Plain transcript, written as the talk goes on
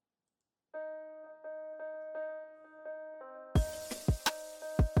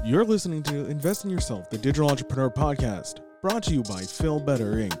You're listening to Invest in Yourself, the Digital Entrepreneur Podcast, brought to you by Phil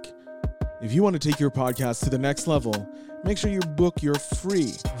Better Inc. If you want to take your podcast to the next level, make sure you book your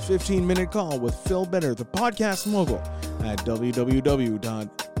free 15-minute call with Phil Better, the podcast mogul, at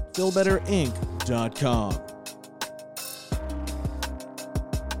www.philbetterinc.com.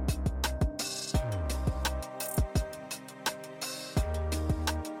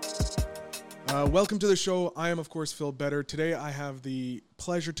 Welcome to the show. I am, of course, Phil Better. Today, I have the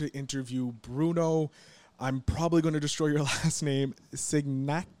pleasure to interview Bruno. I'm probably going to destroy your last name,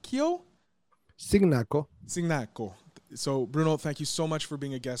 Signaco. So, Bruno, thank you so much for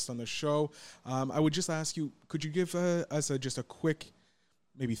being a guest on the show. I would just ask you, could you give us just a quick,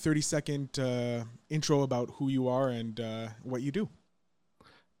 maybe 30-second intro about who you are and what you do?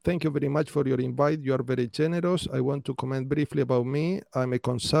 Thank you very much for your invite. You are very generous. I want to comment briefly about me. I'm a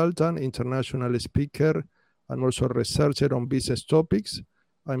consultant, international speaker, and also a researcher on business topics.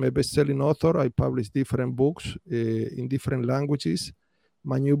 I'm a best-selling author. I publish different books in different languages.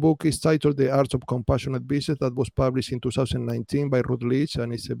 My new book is titled The Art of Compassionate Business, that was published in 2019 by Routledge,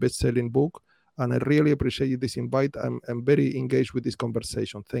 and it's a best-selling book. And I really appreciate this invite. I'm very engaged with this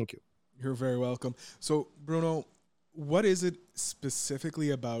conversation. Thank you. You're very welcome. So, Bruno, what is it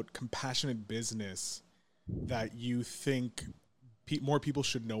specifically about compassionate business that you think more people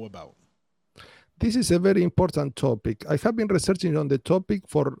should know about? This is a very important topic. I have been researching on the topic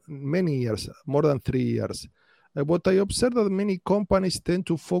for many years, more than 3 years. What I observed that many companies tend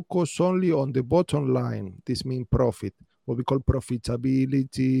to focus only on the bottom line. This means profit, what we call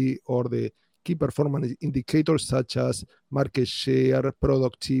profitability, or the key performance indicators such as market share,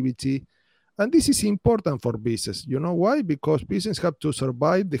 productivity. And this is important for business. You know why? Because business have to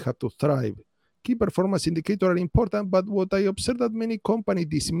survive, they have to thrive. Key performance indicators are important, but what I observed that many companies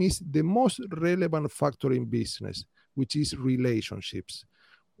dismiss the most relevant factor in business, which is relationships.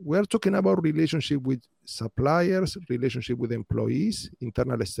 We're talking about relationship with suppliers, relationship with employees,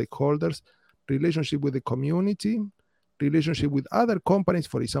 internal stakeholders, relationship with the community, relationship with other companies,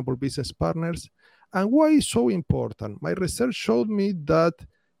 for example, business partners. And why is so important? My research showed me that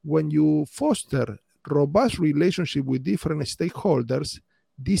when you foster robust relationship with different stakeholders,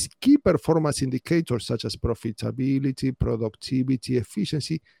 these key performance indicators such as profitability, productivity,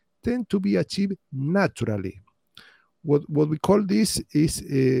 efficiency tend to be achieved naturally. What we call this is,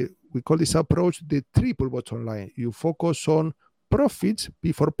 we call this approach the triple bottom line. You focus on profits,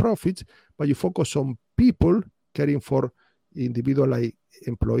 before profits, but you focus on people, caring for individual like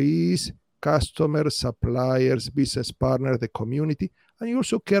employees, customers, suppliers, business partners, the community, and you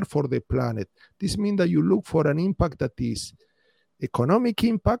also care for the planet. This means that you look for an impact that is economic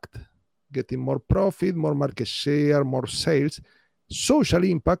impact, getting more profit, more market share, more sales, social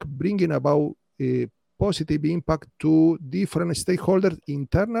impact, bringing about a positive impact to different stakeholders,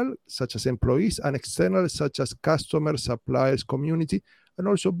 internal, such as employees, and external, such as customers, suppliers, community, and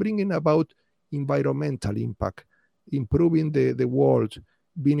also bringing about environmental impact, improving the world,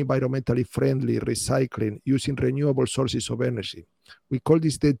 being environmentally friendly, recycling, using renewable sources of energy. We call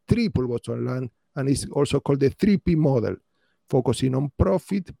this the triple bottom line, and it's also called the 3P model, focusing on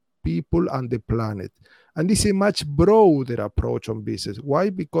profit, people, and the planet. And this is a much broader approach on business.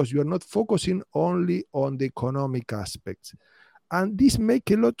 Why? Because you are not focusing only on the economic aspects. And this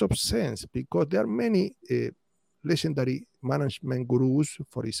makes a lot of sense because there are many legendary management gurus,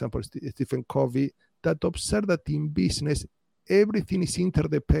 for example, Stephen Covey, that observe that in business, everything is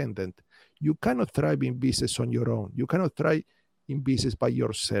interdependent. You cannot thrive in business on your own. You cannot thrive in business by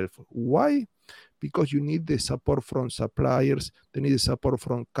yourself. Why? Because you need the support from suppliers, they need the support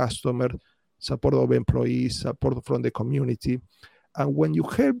from customers, support of employees, support from the community. And when you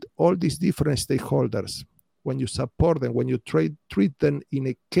help all these different stakeholders, when you support them, when you treat them in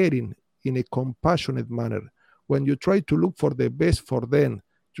a caring, in a compassionate manner, when you try to look for the best for them,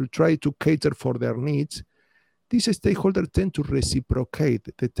 to try to cater for their needs, these stakeholders tend to reciprocate.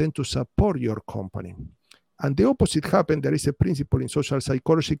 They tend to support your company. And the opposite happens. There is a principle in social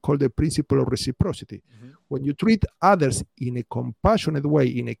psychology called the principle of reciprocity. Mm-hmm. When you treat others in a compassionate way,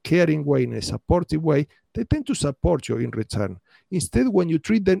 in a caring way, in a supportive way, they tend to support you in return. Instead, when you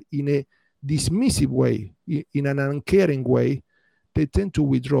treat them in a dismissive way, in an uncaring way, they tend to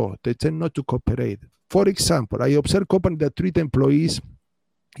withdraw. They tend not to cooperate. For example, I observe companies that treat employees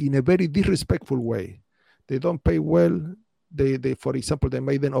in a very disrespectful way. They don't pay well. They for example, they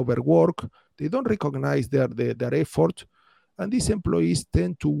make them overwork. They don't recognize their effort. And these employees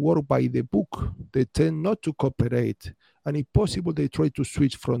tend to work by the book. They tend not to cooperate. And if possible, they try to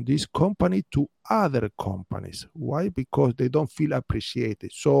switch from this company to other companies. Why? Because they don't feel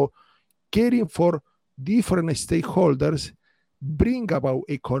appreciated. So caring for different stakeholders bring about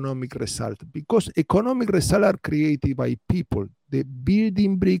economic result, because economic results are created by people. The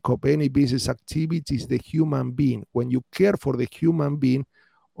building brick of any business activity is the human being. When you care for the human being,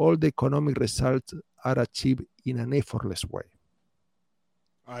 all the economic results are achieved in an effortless way.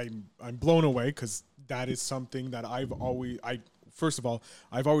 I'm blown away, because that is something that I've always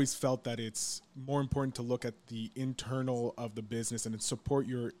felt that it's more important to look at the internal of the business and support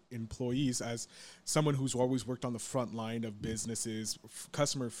your employees. As someone who's always worked on the front line of businesses,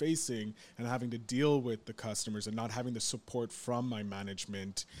 customer facing, and having to deal with the customers and not having the support from my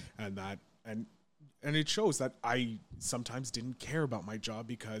management, and it shows that I sometimes didn't care about my job,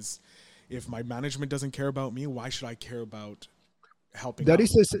 because if my management doesn't care about me, why should I care about helping out?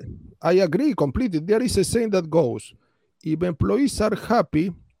 I agree completely. There is a saying that goes, if employees are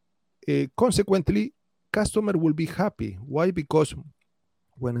happy, consequently, customer will be happy. Why? Because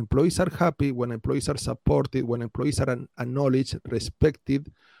when employees are happy, when employees are supported, when employees are acknowledged,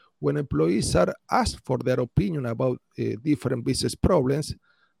 respected, when employees are asked for their opinion about different business problems,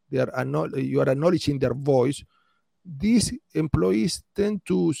 you are acknowledging their voice. These employees tend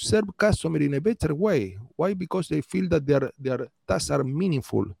to serve customer in a better way. Why? Because they feel that their tasks are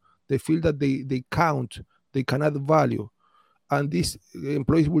meaningful. They feel that they count, they can add value. And these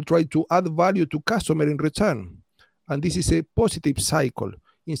employees will try to add value to customer in return. And this is a positive cycle.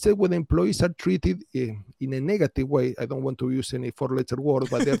 Instead, when employees are treated in a negative way, I don't want to use any four-letter word,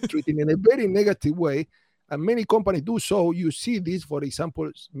 but they're treated in a very negative way, and many companies do so. You see this, for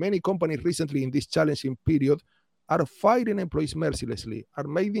example, many companies recently in this challenging period are firing employees mercilessly, are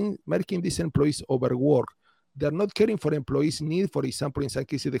making these employees overwork. They're not caring for employees' needs. For example, in some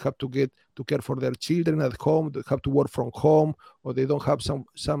cases, they have to care for their children at home, they have to work from home, or they don't have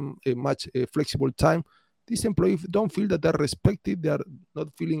some much flexible time. These employees don't feel that they're respected, they're not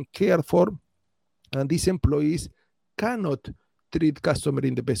feeling cared for, and these employees cannot treat customer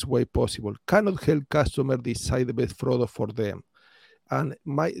in the best way possible, cannot help customer decide the best product for them. And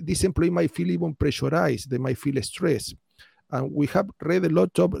this employee might feel even pressurized, they might feel stressed. And we have read a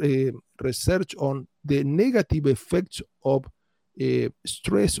lot of research on the negative effects of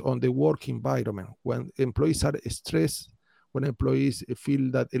stress on the work environment. When employees are stressed, when employees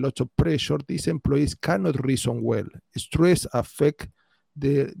feel that a lot of pressure, these employees cannot reason well. Stress affects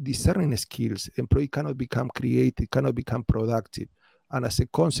the discerning skills. Employee cannot become creative, cannot become productive. And as a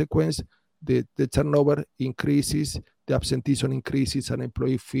consequence, the turnover increases, the absenteeism increases, and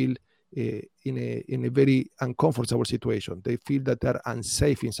employees feel in a very uncomfortable situation. They feel that they're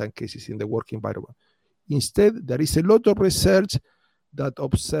unsafe in some cases in the work environment. Instead, there is a lot of research that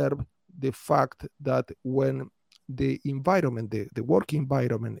observe the fact that when the environment, the work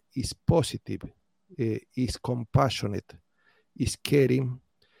environment is positive, is compassionate, is caring,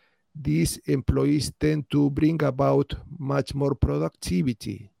 these employees tend to bring about much more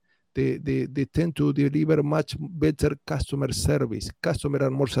productivity. They tend to deliver much better customer service. Customers are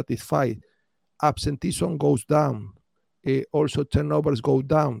more satisfied. Absenteeism goes down. Also, turnovers go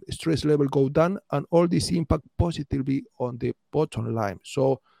down. Stress level go down, and all this impact positively on the bottom line.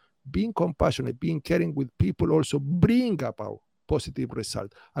 So, being compassionate, being caring with people also bring about positive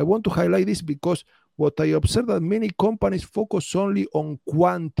results. I want to highlight this because what I observe that many companies focus only on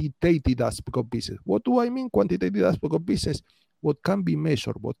quantitative aspect of business. What do I mean quantitative aspect of business? What can be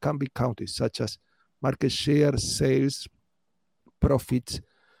measured, what can be counted, such as market share, sales, profits.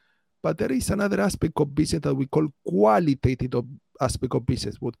 But there is another aspect of business that we call qualitative aspect of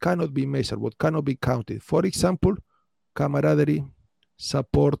business, what cannot be measured, what cannot be counted. For example, camaraderie,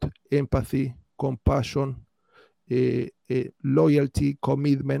 support, empathy, compassion, loyalty,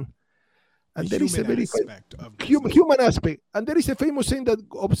 commitment. And there is a very human aspect. And there is a famous saying that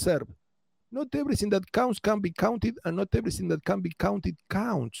observe, not everything that counts can be counted, and not everything that can be counted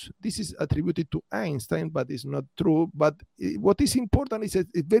counts. This is attributed to Einstein, but it's not true. But what is important is a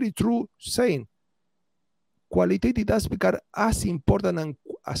very true saying. Qualitative aspects are as important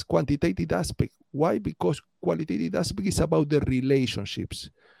as quantitative aspects. Why? Because qualitative aspect is about the relationships.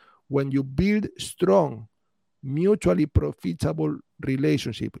 When you build strong, mutually profitable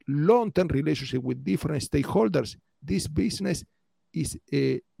relationship, long-term relationship with different stakeholders, this business is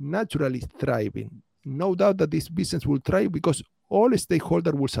naturally thriving. No doubt that this business will thrive because all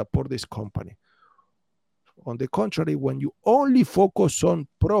stakeholders will support this company. On the contrary, when you only focus on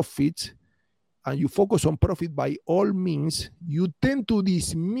profits, and you focus on profit by all means, you tend to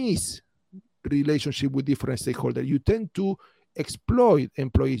dismiss relationship with different stakeholders. You tend to exploit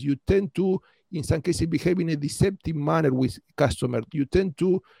employees. You tend to, in some cases, behave in a deceptive manner with customers. You tend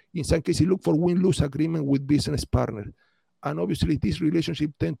to, in some cases, look for win-lose agreement with business partners. And obviously, this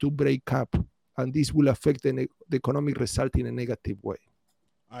relationship tend to break up. and this will affect the economic result in a negative way.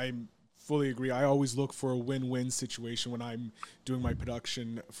 I fully agree. I always look for a win-win situation when I'm doing my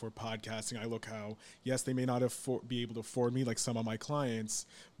production for podcasting. I look how, yes, they may not be able to afford me like some of my clients,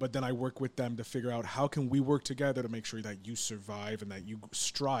 but then I work with them to figure out how can we work together to make sure that you survive and that you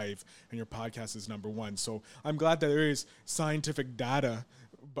strive and your podcast is number one. So I'm glad that there is scientific data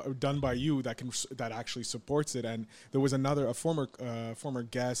done by you that actually supports it. And there was a former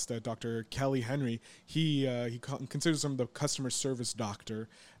guest, Dr. Kelly Henry. He considers him the customer service doctor,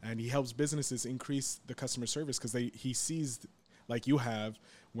 and he helps businesses increase the customer service because he sees, like you have,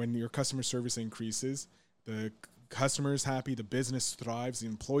 when your customer service increases, the customer is happy, the business thrives, the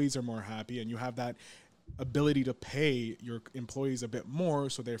employees are more happy, and you have that ability to pay your employees a bit more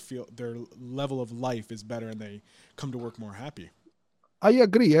so they feel their level of life is better and they come to work more happy. I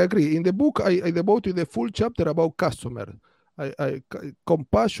agree. In the book, I devoted a full chapter about customer.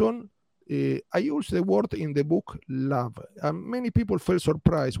 Compassion. I use the word in the book, love. And many people felt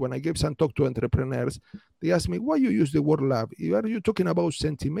surprised when I gave some talk to entrepreneurs. They asked me, why you use the word love? Are you talking about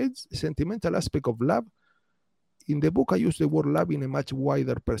sentimental aspect of love? In the book, I use the word love in a much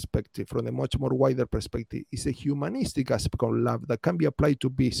wider perspective, from a much more wider perspective. It's a humanistic aspect of love that can be applied to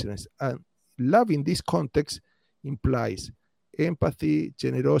business. And love in this context implies empathy,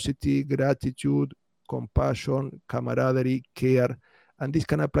 generosity, gratitude, compassion, camaraderie, care, and this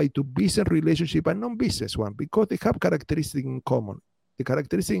can apply to business relationship and non-business one because they have characteristics in common. The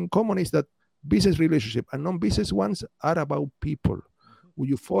characteristic in common is that business relationship and non-business ones are about people. Will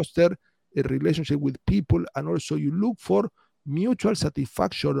you foster a relationship with people, and also you look for mutual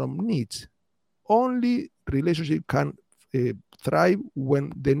satisfaction of needs. Only relationship can thrive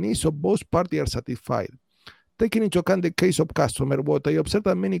when the needs of both parties are satisfied. Taking into account the case of customer, what I observe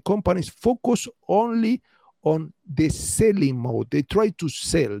that many companies focus only on the selling mode. They try to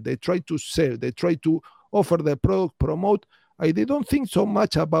sell, they try to offer the product, promote. They don't think so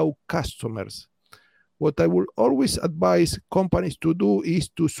much about customers. What I will always advise companies to do is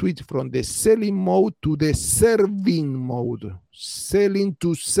to switch from the selling mode to the serving mode. Selling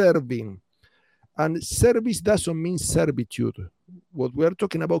to serving. And service doesn't mean servitude. What we are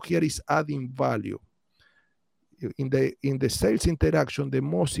talking about here is adding value. In the sales interaction, the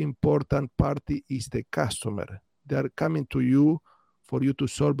most important party is the customer. They are coming to you for you to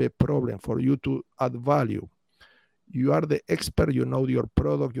solve a problem, for you to add value. You are the expert, you know your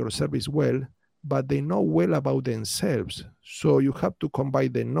product, your service well, but they know well about themselves. So you have to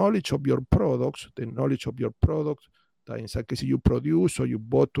combine the knowledge of your products, that in some cases you produce or you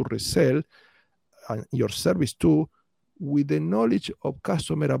bought to resell, and your service too, with the knowledge of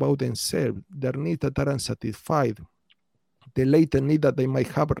customer about themselves, their needs that are unsatisfied, the latent need that they might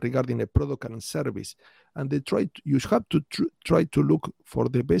have regarding a product and service. And you have to try to look for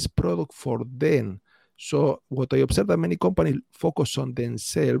the best product for them. So what I observe that many companies focus on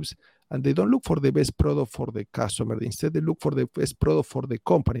themselves and they don't look for the best product for the customer. Instead, they look for the best product for the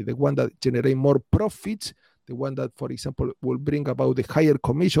company, the one that generates more profits, the one that, for example, will bring about the higher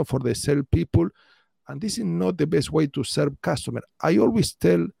commission for the sales people. And this is not the best way to serve customer. I always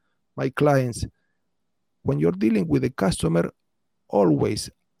tell my clients, when you're dealing with a customer, always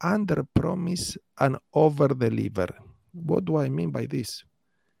under-promise and over-deliver. What do I mean by this?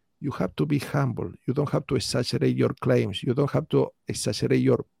 You have to be humble. You don't have to exaggerate your claims. You don't have to exaggerate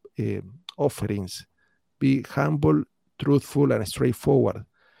your offerings. Be humble, truthful, and straightforward.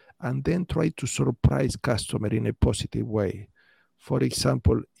 And then try to surprise customer in a positive way. For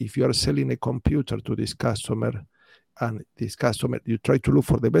example, if you are selling a computer to this customer, and this customer, you try to look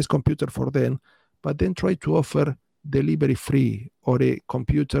for the best computer for them, but then try to offer delivery free or a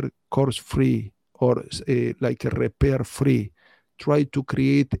computer course free or like a repair free. Try to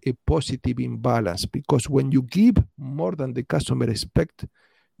create a positive imbalance, because when you give more than the customer expects,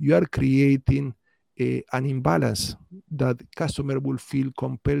 you are creating an imbalance that customer will feel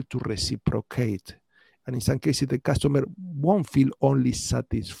compelled to reciprocate. And in some cases, the customer won't feel only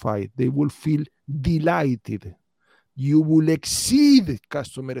satisfied. They will feel delighted. You will exceed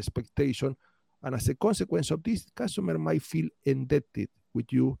customer expectation. And as a consequence of this, customer might feel indebted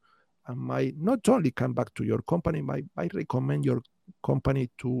with you and might not only come back to your company, might recommend your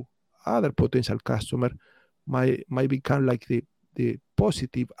company to other potential customer, might become like the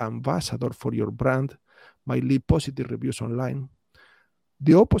positive ambassador for your brand, might leave positive reviews online.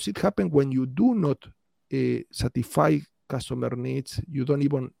 The opposite happens when you do not satisfy customer needs. You don't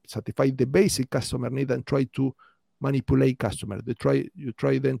even satisfy the basic customer need and try to manipulate customer. You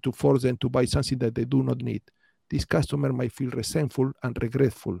try then to force them to buy something that they do not need. This customer might feel resentful and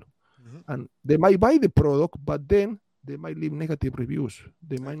regretful. Mm-hmm. And they might buy the product, but then they might leave negative reviews.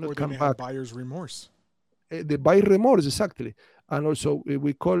 They might not come back. Have buyer's remorse. The buyer remorse, exactly. And also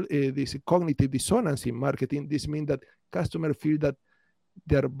we call this cognitive dissonance in marketing. This means that customers feel that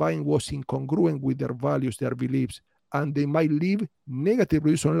their buying was incongruent with their values, their beliefs, and they might leave negative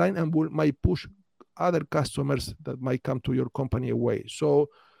reviews online and might push other customers that might come to your company away. So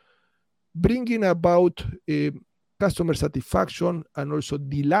bringing about customer satisfaction and also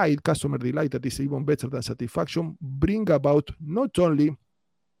customer delight, that is even better than satisfaction, bring about not only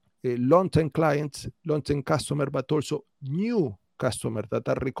long-term clients, long-term customer, but also new customers that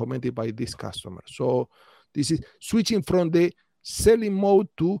are recommended by this customer. So this is switching from the selling mode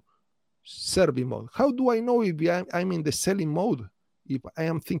to serving mode. How do I know if I'm in the selling mode? If I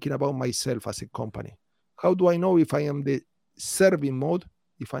am thinking about myself as a company? How do I know if I am the serving mode?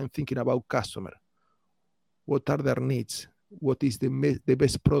 If I'm thinking about customer? What are their needs? What is the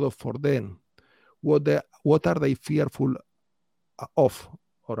best product for them? What are they fearful of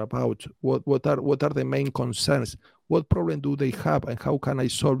or about? What are the main concerns? What problem do they have, and how can I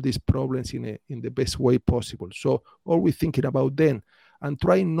solve these problems in the best way possible? So always thinking about them and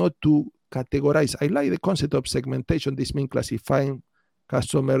trying not to categorize. I like the concept of segmentation. This means classifying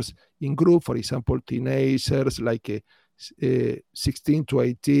customers in group, for example, teenagers, like 16 to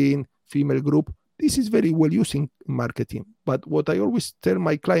 18, female group. This is very well used in marketing. But what I always tell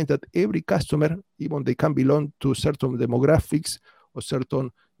my clients that every customer, even they can belong to certain demographics or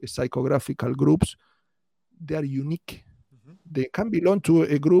certain psychographical groups, they are unique. Mm-hmm. They can belong to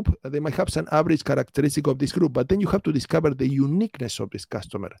a group. They might have some average characteristic of this group, but then you have to discover the uniqueness of this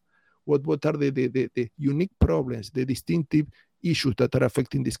customer. What are the unique problems, the distinctive issues that are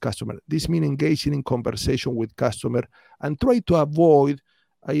affecting this customer? This means engaging in conversation with customer and try to avoid,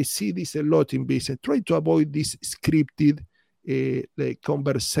 I see this a lot in business, try to avoid this scripted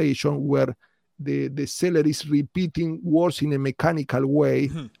conversation where the seller is repeating words in a mechanical way,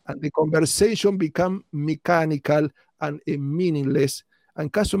 mm-hmm. and the conversation become mechanical and meaningless,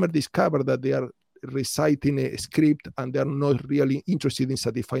 and customers discover that they are reciting a script and they are not really interested in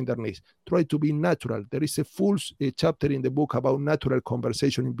satisfying their needs. Try to be natural. There is a full chapter in the book about natural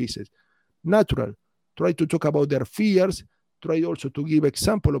conversation in business. Natural. Try to talk about their fears. Try also to give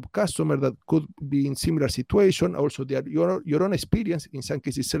example of customers that could be in similar situation. Also, your own experience. In some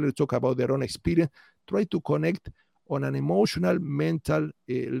cases, sellers talk about their own experience. Try to connect on an emotional, mental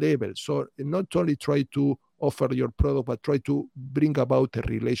level. So not only try to offer your product, but try to bring about a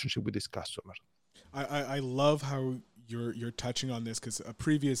relationship with this customer. I love how you're touching on this, because a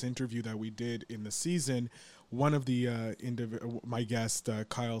previous interview that we did in the season, one of the my guest,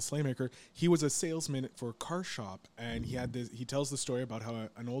 Kyle Slaymaker, he was a salesman for a car shop, and he tells the story about how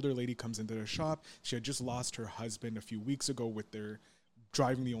an older lady comes into their shop. She had just lost her husband a few weeks ago with their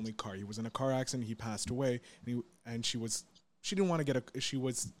driving the only car. He was in a car accident. He passed away, and she didn't want to she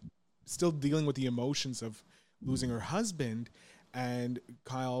was still dealing with the emotions of losing her husband. And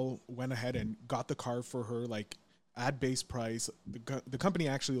Kyle went ahead and got the car for her, like, at base price. The company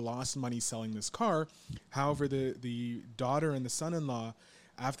actually lost money selling this car. However, the daughter and the son-in-law,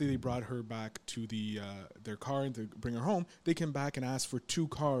 after they brought her back to their car and to bring her home, they came back and asked for 2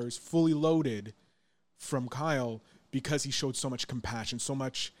 cars fully loaded from Kyle, because he showed so much compassion, so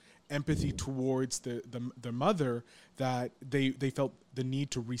much empathy towards the mother, that they felt the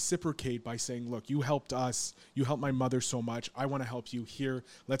need to reciprocate by saying, look, you helped us, you helped my mother so much, I want to help you here,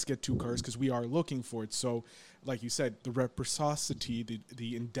 let's get 2 cars because we are looking for it. So like you said, the reciprocity,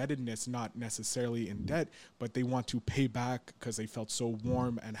 the indebtedness, not necessarily in debt, but they want to pay back because they felt so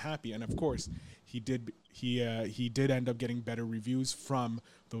warm and happy. And of course he did end up getting better reviews from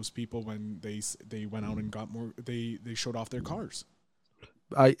those people when they went out and got more, they showed off their cars.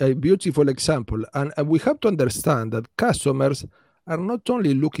 A beautiful example. And we have to understand that customers are not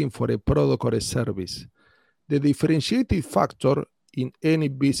only looking for a product or a service. The differentiating factor in any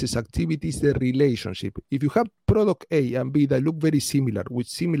business activity is the relationship. If you have product A and B that look very similar with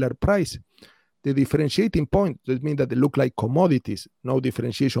similar price, the differentiating point, that means that they look like commodities, no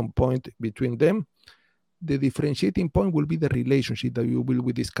differentiation point between them. The differentiating point will be the relationship that you build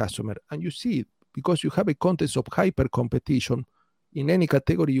with this customer. And you see it because you have a context of hyper competition. In any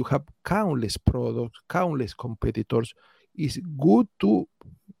category, you have countless products, countless competitors. It's good to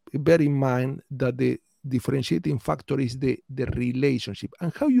bear in mind that the differentiating factor is the relationship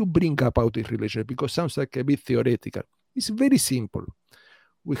and how you bring about this relationship, because it sounds like a bit theoretical. It's very simple.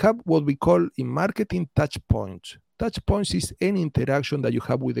 We have what we call in marketing touch points. Touch points is any interaction that you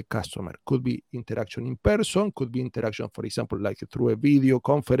have with the customer. Could be interaction in person, could be interaction, for example, like through a video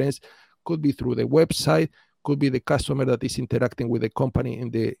conference, could be through the website, could be the customer that is interacting with the company in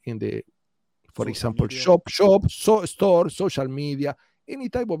the For Social example, media. store, social media, any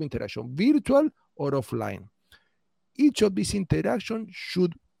type of interaction, virtual or offline. Each of these interactions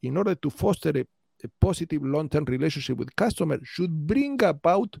should, in order to foster a positive long-term relationship with customer, should bring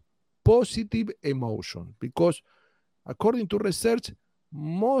about positive emotion, because according to research,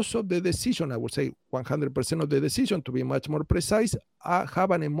 most of the decision, I would say 100% of the decision, to be much more precise,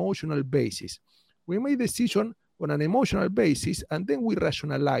 have an emotional basis. We make decision on an emotional basis, and then we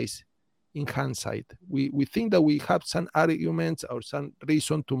rationalize in hindsight. We think that we have some arguments or some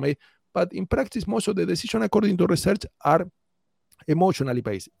reason to make, but in practice, most of the decisions, according to research, are emotionally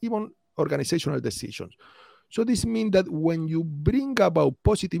based, even organizational decisions. So this means that when you bring about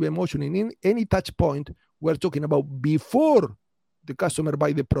positive emotion in any touch point, we're talking about before the customer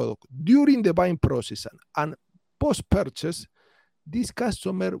buy the product, during the buying process, and post-purchase, this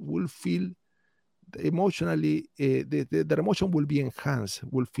customer will feel emotionally, their emotion will be enhanced,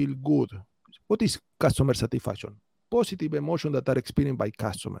 will feel good. What is customer satisfaction? Positive emotion that are experienced by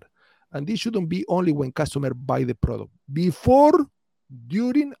customer. And this shouldn't be only when customer buy the product, before,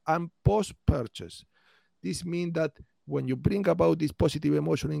 during, and post-purchase. This means that when you bring about this positive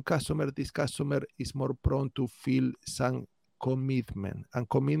emotion in customer, this customer is more prone to feel some commitment, and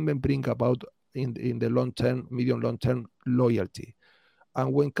commitment bring about in the long term, medium long term, loyalty.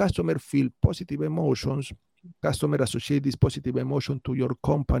 And when customer feel positive emotions, customer associate this positive emotion to your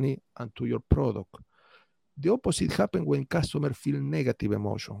company and to your product. The opposite happens when customer feel negative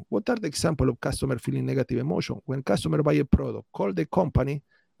emotion. What are the example of customer feeling negative emotion? When customer buy a product, call the company,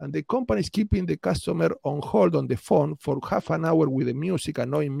 and the company is keeping the customer on hold on the phone for half an hour with the music,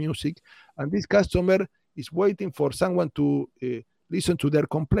 annoying music, and this customer is waiting for someone to listen to their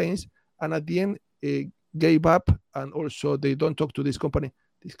complaints, and at the end gave up, and also they don't talk to this company.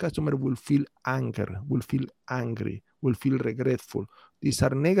 This customer will feel anger, will feel angry, will feel regretful. These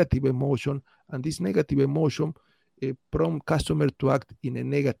are negative emotion, and this negative emotion prompt customer to act in a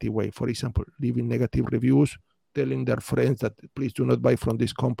negative way. For example, leaving negative reviews, telling their friends that please do not buy from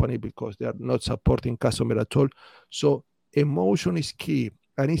this company because they are not supporting customer at all. So emotion is key,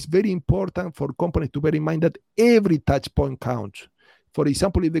 and it's very important for companies to bear in mind that every touch point counts. For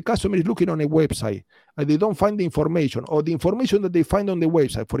example, if the customer is looking on a website and they don't find the information, or the information that they find on the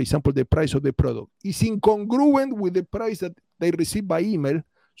website, for example, the price of the product, is incongruent with the price that they receive by email.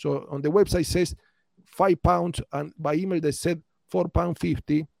 So on the website says £5, and by email they said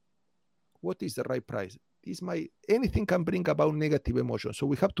 £4.50. What is the right price? Anything can bring about negative emotion. So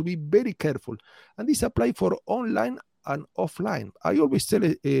we have to be very careful. And this applies for online and offline. I always tell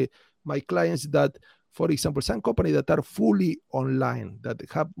my clients that, for example, some companies that are fully online, that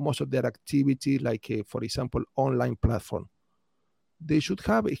have most of their activity, like, for example, online platform, they should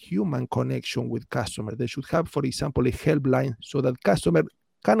have a human connection with customer. They should have, for example, a helpline, so that customer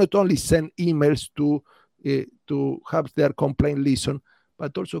cannot only send emails to have their complaint listened,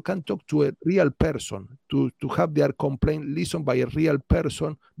 but also can talk to a real person, to have their complaint listened by a real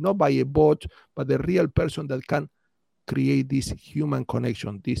person, not by a bot, but a real person that can create this human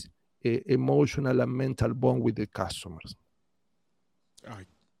connection, this emotional and mental bond with the customers.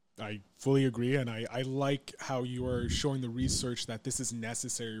 I fully agree, and I like how you are showing the research that this is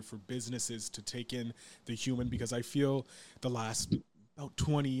necessary for businesses to take in the human, because I feel the last about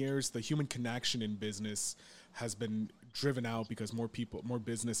 20 years, the human connection in business has been driven out because more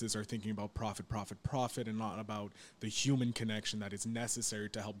businesses are thinking about profit, and not about the human connection that is necessary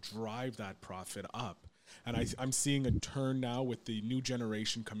to help drive that profit up. And I'm seeing a turn now with the new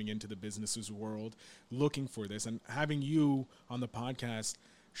generation coming into the businesses world, looking for this, and having you on the podcast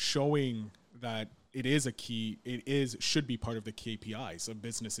showing that it is a key, should be part of the KPIs of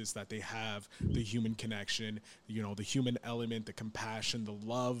businesses, that they have the human connection, the human element, the compassion, the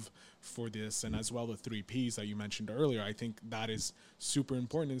love for this, and as well the 3 Ps that you mentioned earlier. I think that is super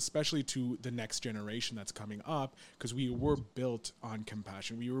important, especially to the next generation that's coming up, because we were built on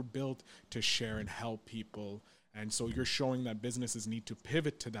compassion. We were built to share and help people. And so you're showing that businesses need to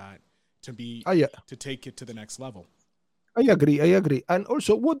pivot to that, to take it to the next level. I agree. And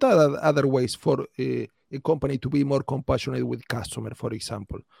also, what are other ways for a company to be more compassionate with customer, for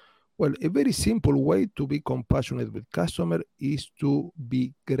example? Well, a very simple way to be compassionate with customer is to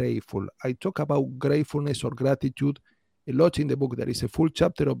be grateful. I talk about gratefulness or gratitude a lot in the book. There is a full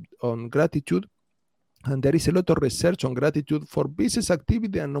chapter on gratitude, and there is a lot of research on gratitude for business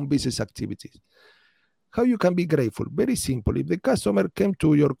activity and non-business activities. How you can be grateful? Very simple. If the customer came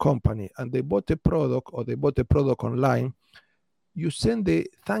to your company and they bought a product, or they bought a product online, you send a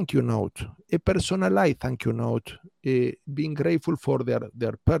thank you note, a personalized thank you note, being grateful for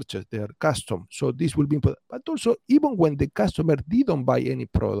their purchase, their custom. So this will be important. But also, even when the customer didn't buy any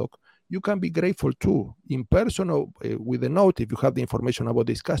product, you can be grateful too, in person or with a note if you have the information about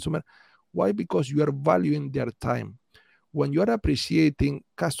this customer. Why? Because you are valuing their time. When you are appreciating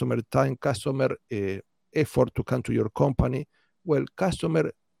customer time, customer effort to come to your company, well,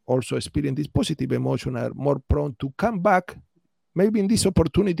 customer also experience this positive emotion, are more prone to come back. Maybe in this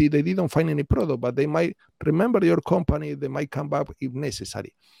opportunity, they didn't find any product, but they might remember your company. They might come back if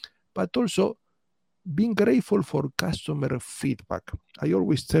necessary. But also, being grateful for customer feedback. I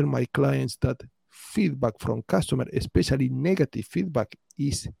always tell my clients that feedback from customer, especially negative feedback,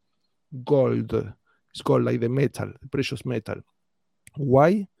 is gold. It's gold, like the metal, the precious metal.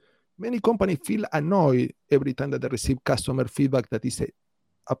 Why? Many companies feel annoyed every time that they receive customer feedback that is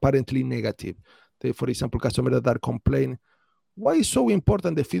apparently negative. For example, customers that are complaining. Why is so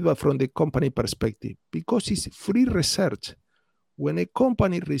important the feedback from the company perspective? Because it's free research. When a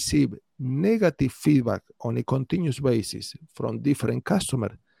company receives negative feedback on a continuous basis from different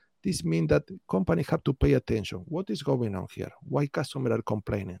customers, this means that companies have to pay attention. What is going on here? Why customers are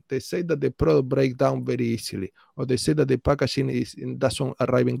complaining? They say that the product breaks down very easily, or they say that the packaging doesn't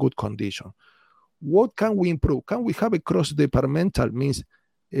arrive in good condition. What can we improve? Can we have a cross-departmental means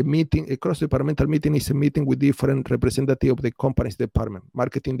a meeting? A cross-departmental meeting is a meeting with different representatives of the company's department,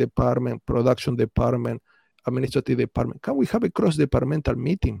 marketing department, production department, administrative department. Can we have a cross-departmental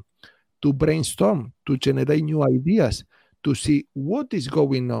meeting to brainstorm, to generate new ideas, to see what is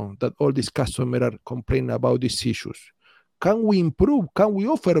going on that all these customers are complaining about these issues? Can we improve? Can we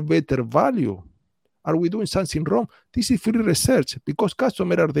offer better value? Are we doing something wrong? This is free research because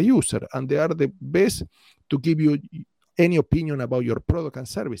customers are the user and they are the best to give you any opinion about your product and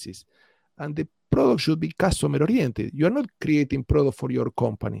services. And the product should be customer oriented. You are not creating product for your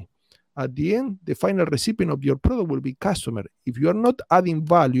company. At the end, the final recipient of your product will be customer. If you are not adding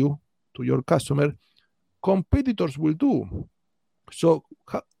value to your customer, competitors will do. So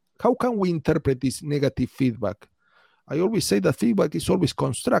how can we interpret this negative feedback? I always say that feedback is always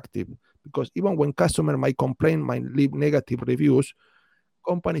constructive because even when customer might complain, might leave negative reviews,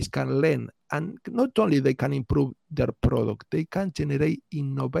 companies can learn. And not only they can improve their product, they can generate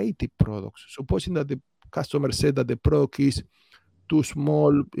innovative products. Supposing that the customer said that the product is too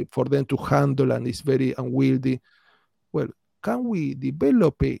small for them to handle and is very unwieldy. Well, can we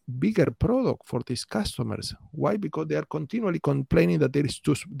develop a bigger product for these customers? Why? Because they are continually complaining that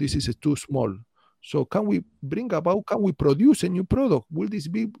this is too small. So can we can we produce a new product? Will this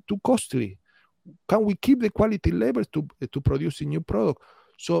be too costly? Can we keep the quality levels to produce a new product?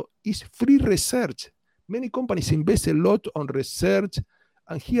 So it's free research. Many companies invest a lot on research.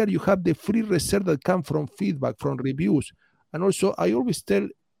 And here you have the free research that comes from feedback, from reviews. And also, I always tell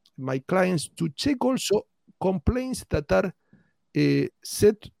my clients to check also complaints that are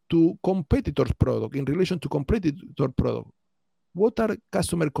set to competitors' product, in relation to competitor product. What are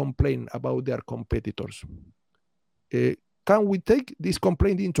customer complaints about their competitors? Can we take this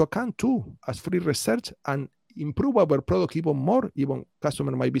complaint into account too as free research and improve our product even more? Even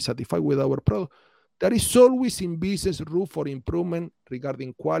customer might be satisfied with our product. There is always in business room for improvement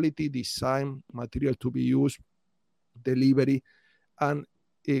regarding quality, design, material to be used, delivery, and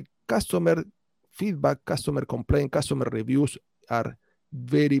customer feedback, customer complaint, customer reviews are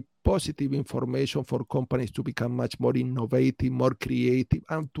very positive information for companies to become much more innovative, more creative,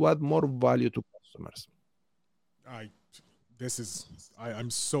 and to add more value to customers.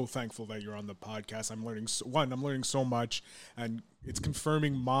 I'm so thankful that you're on the podcast. I'm learning so much, and it's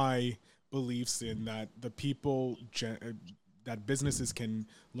confirming my beliefs in that that businesses can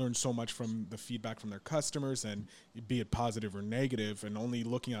learn so much from the feedback from their customers, and be it positive or negative, and only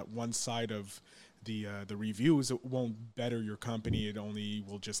looking at one side of the reviews, it won't better your company. It only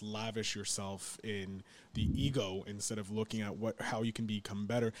will just lavish yourself in the ego instead of looking at how you can become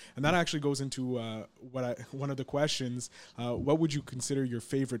better. And that actually goes into one of the questions. What would you consider your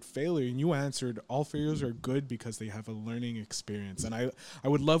favorite failure? And you answered, all failures are good because they have a learning experience. And I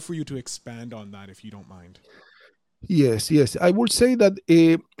would love for you to expand on that if you don't mind. Yes. I will say that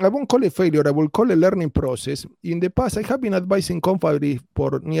I won't call it failure. I will call it a learning process. In the past, I have been advising companies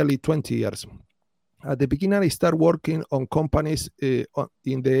for nearly 20 years. At the beginning, I started working on companies in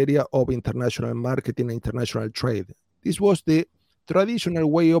the area of international marketing and international trade. This was the traditional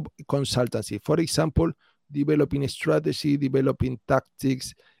way of consultancy. For example, developing a strategy, developing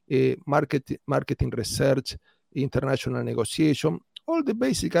tactics, marketing research, international negotiation, all the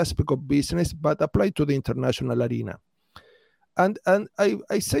basic aspects of business, but applied to the international arena. And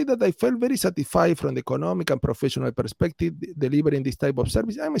I say that I felt very satisfied from the economic and professional perspective delivering this type of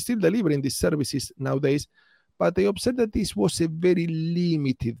service. I'm still delivering these services nowadays, But I observed that this was a very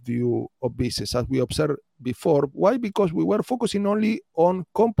limited view of business, as we observed before. Why? Because we were focusing only on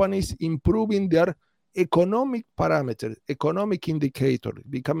companies improving their economic parameters, economic indicator,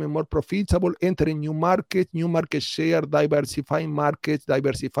 becoming more profitable, entering new market share, diversifying markets,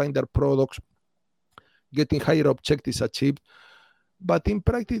 diversifying their products, getting higher objectives achieved. But in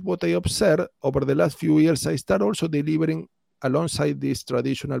practice, what I observed over the last few years, I start also delivering alongside this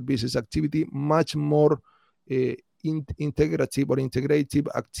traditional business activity much more integrative or integrative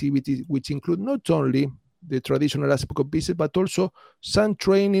activities, which include not only the traditional aspect of business, but also some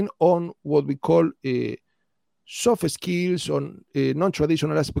training on what we call soft skills, on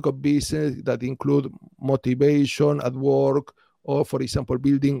non-traditional aspect of business that include motivation at work, or for example,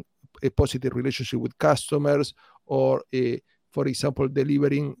 building a positive relationship with customers, or for example,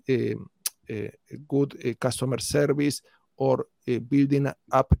 delivering a good customer service, or building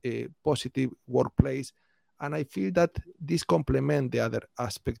up a positive workplace. And I feel that this complements the other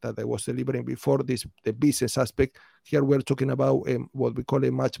aspect that I was delivering before, the business aspect. Here we're talking about what we call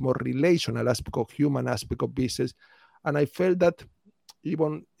a much more relational aspect, of human aspect of business. And I felt that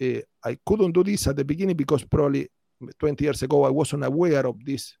even I couldn't do this at the beginning because probably 20 years ago I wasn't aware of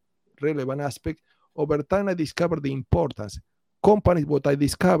this relevant aspect. Over time, I discovered the importance. Companies, what I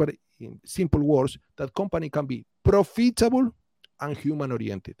discovered in simple words, that company can be profitable and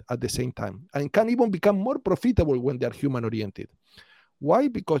human-oriented at the same time, and can even become more profitable when they are human-oriented. Why?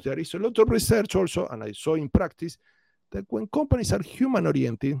 Because there is a lot of research also, and I saw in practice, that when companies are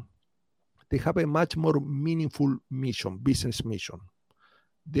human-oriented, they have a much more meaningful mission, business mission.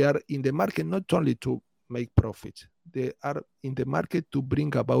 They are in the market not only to make profits, they are in the market to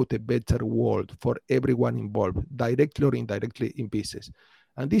bring about a better world for everyone involved, directly or indirectly in business.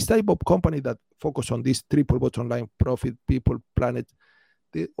 And this type of company that focus on this triple bottom line, profit, people, planet,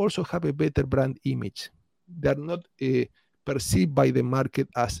 they also have a better brand image. They are not perceived by the market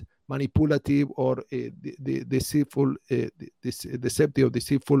as manipulative or deceitful, deceptive or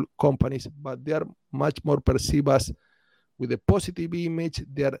deceitful companies, but they are much more perceived as with a positive image.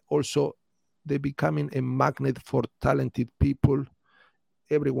 They're becoming a magnet for talented people.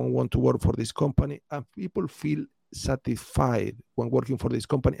 Everyone wants to work for this company, and people feel satisfied when working for this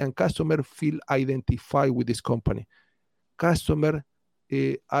company, and customers feel identified with this company. Customers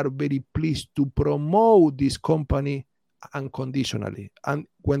are very pleased to promote this company unconditionally. And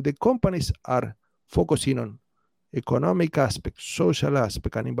when the companies are focusing on economic aspect, social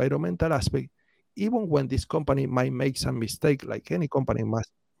aspect, and environmental aspect, even when this company might make some mistake, like any company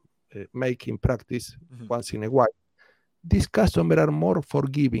must make in practice once in a while, these customers are more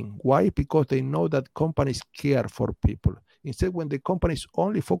forgiving. Why? Because they know that companies care for people. Instead, when the companies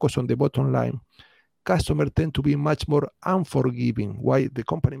only focus on the bottom line, customers tend to be much more unforgiving. Why? The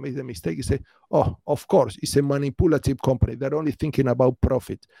company makes a mistake, you say, oh, of course, it's a manipulative company. They're only thinking about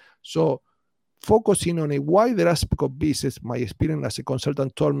profit. So focusing on a wider aspect of business, my experience as a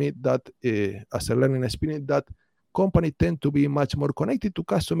consultant told me that, as a learning experience, that companies tend to be much more connected to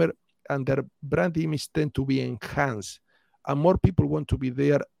customer, and their brand image tend to be enhanced, and more people want to be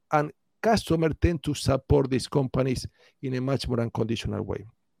there, and customers tend to support these companies in a much more unconditional way.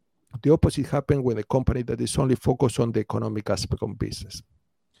 The opposite happens with a company that is only focused on the economic aspect of business.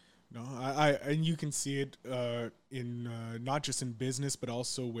 No, and you can see it in not just in business, but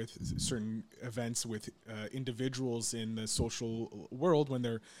also with certain events with individuals in the social world when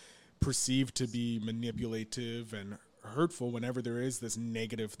they're perceived to be manipulative and hurtful. Whenever there is this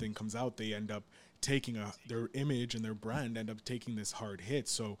negative thing comes out, they end up taking their image and their brand end up taking this hard hit.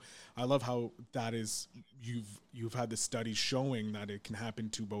 So I love how that is, you've had the studies showing that it can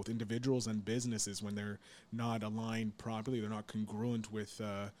happen to both individuals and businesses when they're not aligned properly, they're not congruent with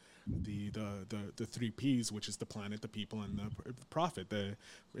the 3 P's, which is the planet, the people, and the profit.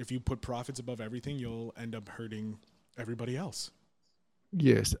 If you put profits above everything, you'll end up hurting everybody else.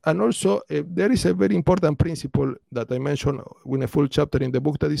 Yes, and also there is a very important principle that I mentioned in a full chapter in the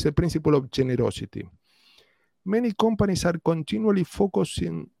book, that is the principle of generosity. Many companies are continually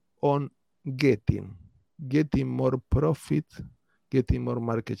focusing on getting more profit, getting more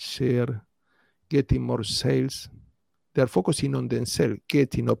market share, getting more sales. They are focusing on themselves,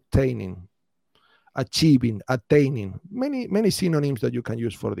 getting, obtaining, achieving, attaining. Many synonyms that you can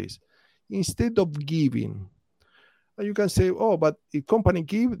use for this. Instead of giving. And you can say, oh, but if company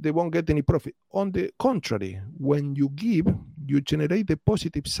give, they won't get any profit. On the contrary, when you give, you generate a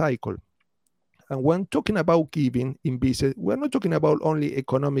positive cycle. And when talking about giving in business, we're not talking about only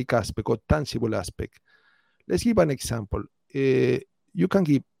economic aspect or tangible aspect. Let's give an example. You can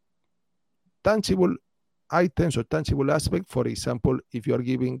give tangible items or tangible aspect. For example, if you are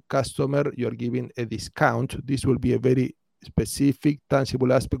giving customer, you are giving a discount. This will be a very specific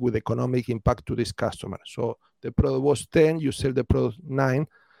tangible aspect with economic impact to this customer. So the product was 10, you sell the product 9,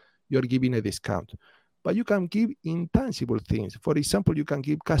 you're giving a discount. But you can give intangible things. For example, you can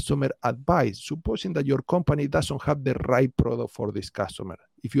give customer advice, supposing that your company doesn't have the right product for this customer.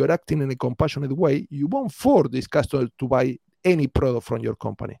 If you're acting in a compassionate way, you won't force this customer to buy any product from your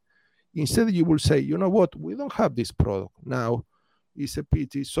company. Instead, you will say, you know what, we don't have this product now. It's a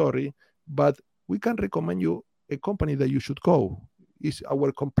pity, sorry, but we can recommend you a company that you should go. It's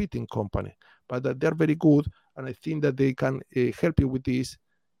our competing company, but they're very good, and I think that they can help you with this.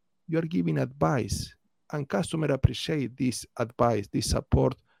 You are giving advice, and customer appreciate this advice, this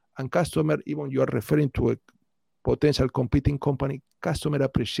support, and customer, even you are referring to a potential competing company, customer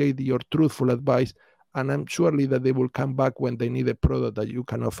appreciate your truthful advice, and I'm surely that they will come back when they need a product that you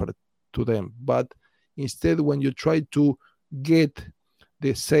can offer to them. But instead, when you try to get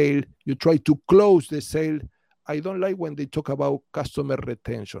the sale, you try to close the sale. I don't like when they talk about customer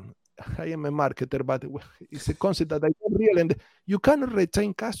retention. I am a marketer, but it's a concept that I don't really, and you cannot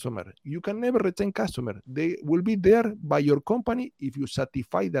retain customer. You can never retain customer. They will be there by your company if you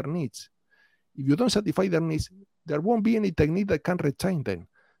satisfy their needs. If you don't satisfy their needs, there won't be any technique that can retain them.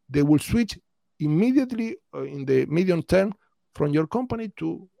 They will switch immediately in the medium term from your company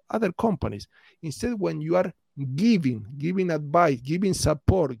to other companies. Instead, when you are giving advice, giving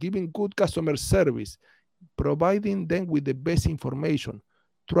support, giving good customer service, providing them with the best information,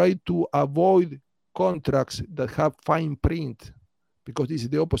 try to avoid contracts that have fine print, because this is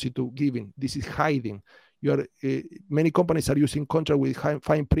the opposite to giving. This is hiding. Many companies are using contract with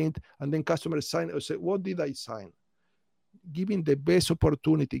fine print, and then customers sign and say, what did I sign? Giving the best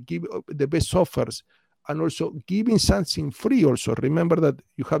opportunity, give the best offers, and also giving something free also. Remember that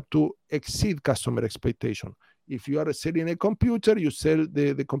you have to exceed customer expectation. If you are selling a computer, you sell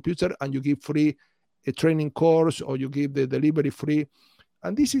the computer and you give free a training course, or you give the delivery free.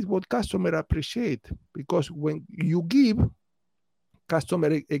 And this is what customer appreciate, because when you give,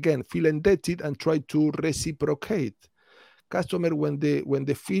 customer again feel indebted and try to reciprocate. Customer, when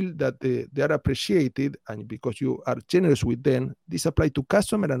they feel that they are appreciated, and because you are generous with them, this apply to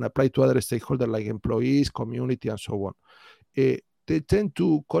customer and apply to other stakeholders like employees, community, and so on. They tend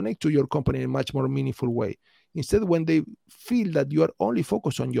to connect to your company in a much more meaningful way. Instead, when they feel that you are only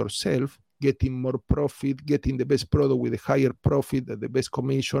focused on yourself, getting more profit, getting the best product with a higher profit, the best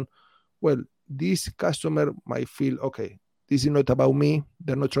commission, well, this customer might feel, okay, this is not about me.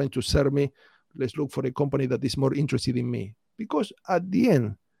 They're not trying to serve me. Let's look for a company that is more interested in me. Because at the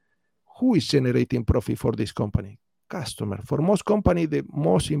end, who is generating profit for this company? Customer. For most companies, the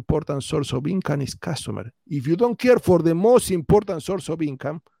most important source of income is customer. If you don't care for the most important source of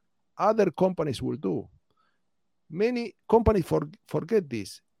income, other companies will do. Many companies forget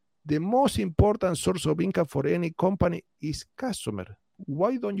this. The most important source of income for any company is customer.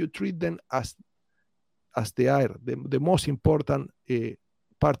 Why don't you treat them as they are, the most important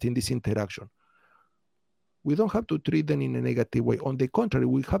part in this interaction? We don't have to treat them in a negative way. On the contrary,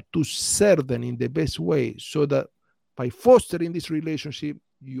 we have to serve them in the best way, so that by fostering this relationship,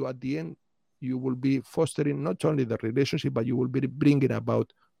 you at the end, you will be fostering not only the relationship, but you will be bringing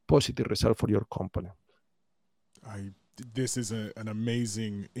about positive results for your company. This is an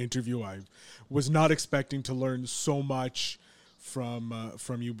amazing interview. I was not expecting to learn so much from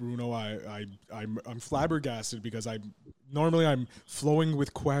you, Bruno. I'm flabbergasted, because I'm flowing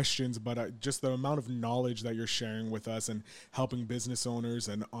with questions, but just the amount of knowledge that you're sharing with us and helping business owners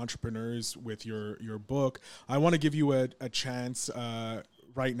and entrepreneurs with your book. I want to give you a chance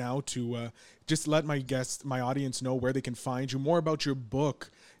right now to just let my audience know where they can find you, more about your book,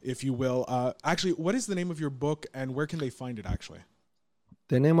 if you will. Actually, what is the name of your book, and where can they find it, actually?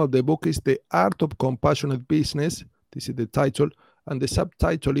 The name of the book is The Art of Compassionate Business. This is the title. And the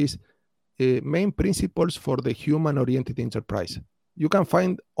subtitle is Main Principles for the Human-Oriented Enterprise. You can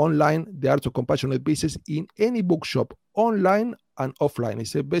find online The Art of Compassionate Business in any bookshop, online and offline.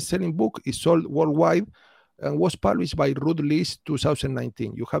 It's a best-selling book. It's sold worldwide and was published by Routledge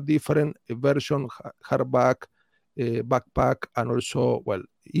 2019. You have different versions, hardback, backpack, and also,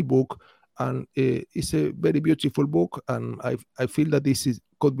 ebook. And it's a very beautiful book, and I feel that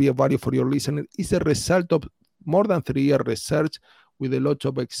could be a value for your listener. It's a result of more than 3-year research with a lot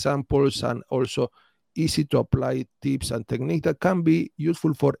of examples, and also easy to apply tips and techniques that can be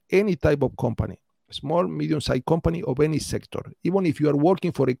useful for any type of company, small, medium-sized company of any sector. Even if you are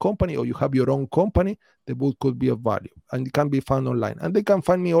working for a company or you have your own company, the book could be of value, and it can be found online. And they can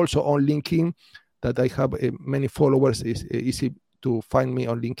find me also on LinkedIn, that I have many followers. It's easy to find me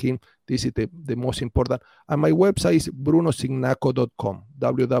on LinkedIn. This is the most important. And my website is brunosignaco.com,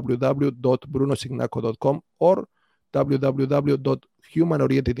 www.brunosignaco.com, or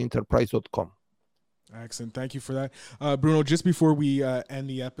www.humanorientedenterprise.com. Excellent. Thank you for that. Bruno, just before we end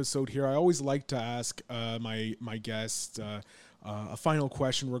the episode here, I always like to ask my guests a final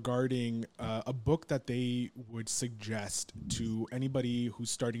question regarding a book that they would suggest to anybody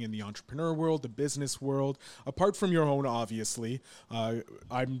who's starting in the entrepreneur world, the business world, apart from your own, obviously.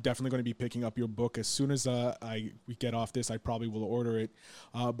 I'm definitely going to be picking up your book as soon as we get off this. I probably will order it.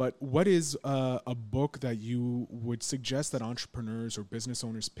 But what is a book that you would suggest that entrepreneurs or business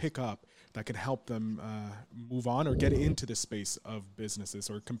owners pick up that could help them move on or get into the space of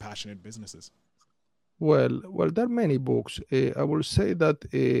businesses or compassionate businesses? Well, there are many books. I will say that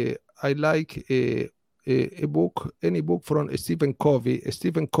I like a book, any book from Stephen Covey.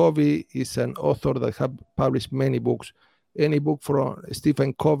 Stephen Covey is an author that has published many books. Any book from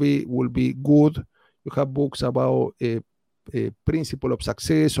Stephen Covey will be good. You have books about a principle of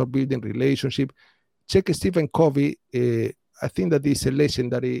success or building relationship. Check Stephen Covey. I think that he's a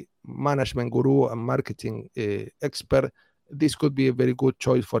legendary management guru and marketing expert. This could be a very good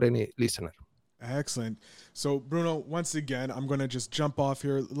choice for any listener. Excellent. So Bruno, once again, I'm going to just jump off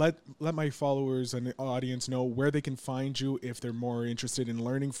here. Let my followers and the audience know where they can find you if they're more interested in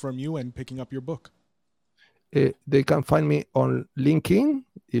learning from you and picking up your book. They can find me on LinkedIn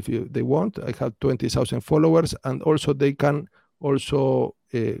if they want. I have 20,000 followers, and also they can also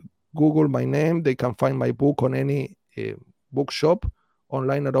Google my name. They can find my book on any bookshop,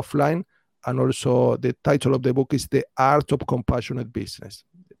 online or offline. And also the title of the book is The Art of Compassionate Business,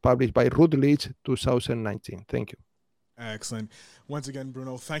 published by Routledge, 2019. Thank you. Excellent. Once again,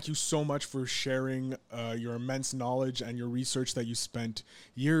 Bruno, thank you so much for sharing your immense knowledge and your research that you spent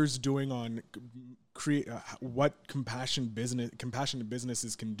years doing on what compassionate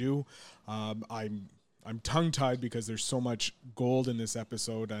businesses can do. I'm tongue-tied because there's so much gold in this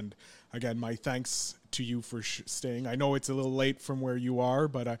episode. And again, my thanks to you for staying. I know it's a little late from where you are,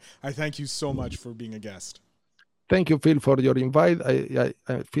 but I thank you so much for being a guest. Thank you, Phil, for your invite. I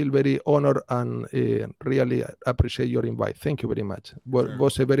feel very honored and really appreciate your invite. Thank you very much. It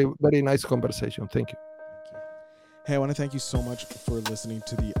was a very, very nice conversation. Thank you. Hey, I want to thank you so much for listening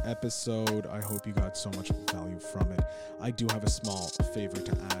to the episode. I hope you got so much value from it. I do have a small favor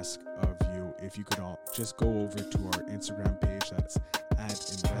to ask of you. If you could all just go over to our Instagram page, that's at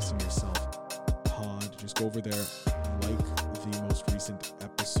investinyourself.pod. Just go over there, like the most recent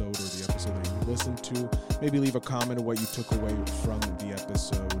episode or the episode that you listened to. Maybe leave a comment of what you took away from the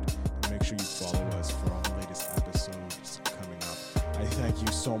episode, and make sure you follow us for all the latest episodes coming up. I thank you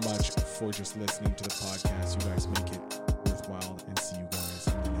so much for just listening to the podcast. You guys make it